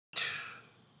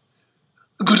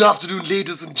Good afternoon,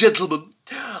 ladies and gentlemen.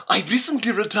 I've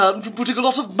recently returned from putting a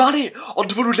lot of money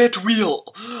onto a roulette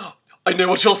wheel. I know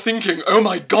what you're thinking. Oh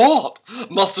my God,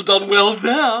 must have done well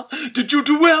there. Did you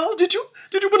do well? Did you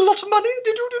win a lot of money?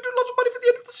 Did you do a lot of money for the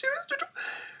end of the series? Did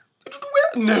you do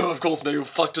well? No, of course no, you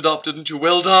fucked it up, didn't you?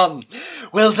 Well done.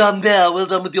 Well done there, well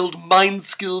done with the old mind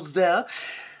skills there.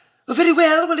 Very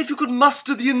well, if you could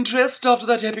muster the interest after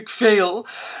that epic fail,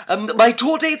 my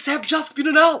tour dates have just been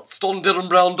announced on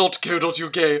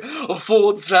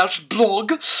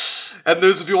derrenbrown.co.uk/blog, and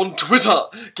those of you on Twitter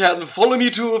can follow me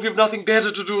too if you've nothing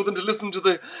better to do than to listen to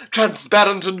the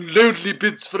transparent and lonely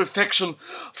bids for affection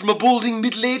from a balding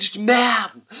middle-aged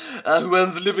man who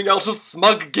earns a living out of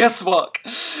smug guesswork.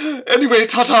 Anyway,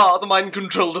 ta-ta, the mind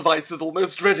control device is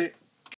almost ready.